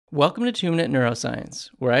Welcome to 2-Minute Neuroscience,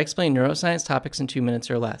 where I explain neuroscience topics in 2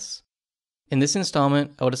 minutes or less. In this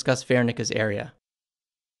installment, I will discuss Wernicke's area.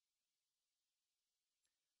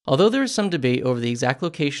 Although there is some debate over the exact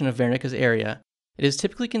location of Wernicke's area, it is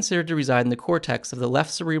typically considered to reside in the cortex of the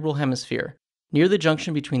left cerebral hemisphere, near the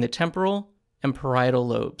junction between the temporal and parietal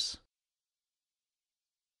lobes.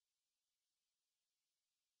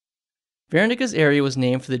 Wernicke's area was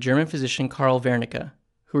named for the German physician Carl Wernicke,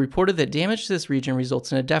 who reported that damage to this region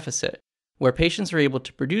results in a deficit, where patients are able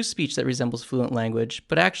to produce speech that resembles fluent language,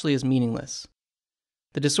 but actually is meaningless.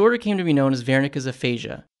 The disorder came to be known as Wernicke's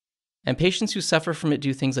aphasia, and patients who suffer from it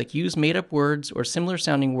do things like use made-up words or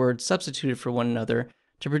similar-sounding words substituted for one another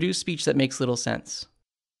to produce speech that makes little sense.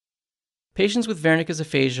 Patients with Wernicke's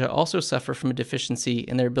aphasia also suffer from a deficiency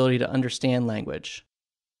in their ability to understand language.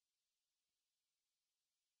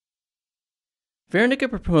 Wernicke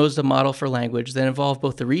proposed a model for language that involved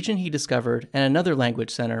both the region he discovered and another language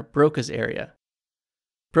center, Broca's area.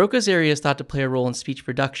 Broca's area is thought to play a role in speech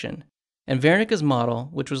production, and Wernicke's model,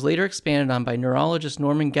 which was later expanded on by neurologist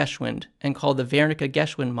Norman Geschwind and called the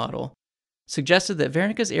Wernicke-Geschwind model, suggested that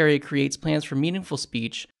Wernicke's area creates plans for meaningful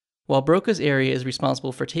speech, while Broca's area is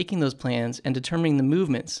responsible for taking those plans and determining the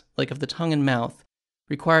movements, like of the tongue and mouth,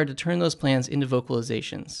 required to turn those plans into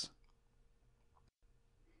vocalizations.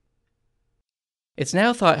 It's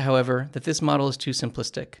now thought, however, that this model is too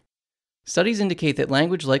simplistic. Studies indicate that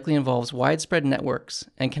language likely involves widespread networks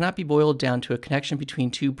and cannot be boiled down to a connection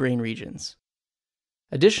between two brain regions.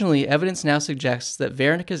 Additionally, evidence now suggests that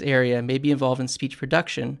Wernicke's area may be involved in speech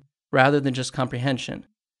production rather than just comprehension,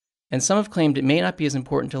 and some have claimed it may not be as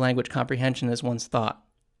important to language comprehension as once thought.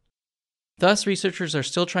 Thus, researchers are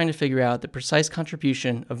still trying to figure out the precise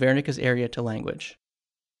contribution of Wernicke's area to language.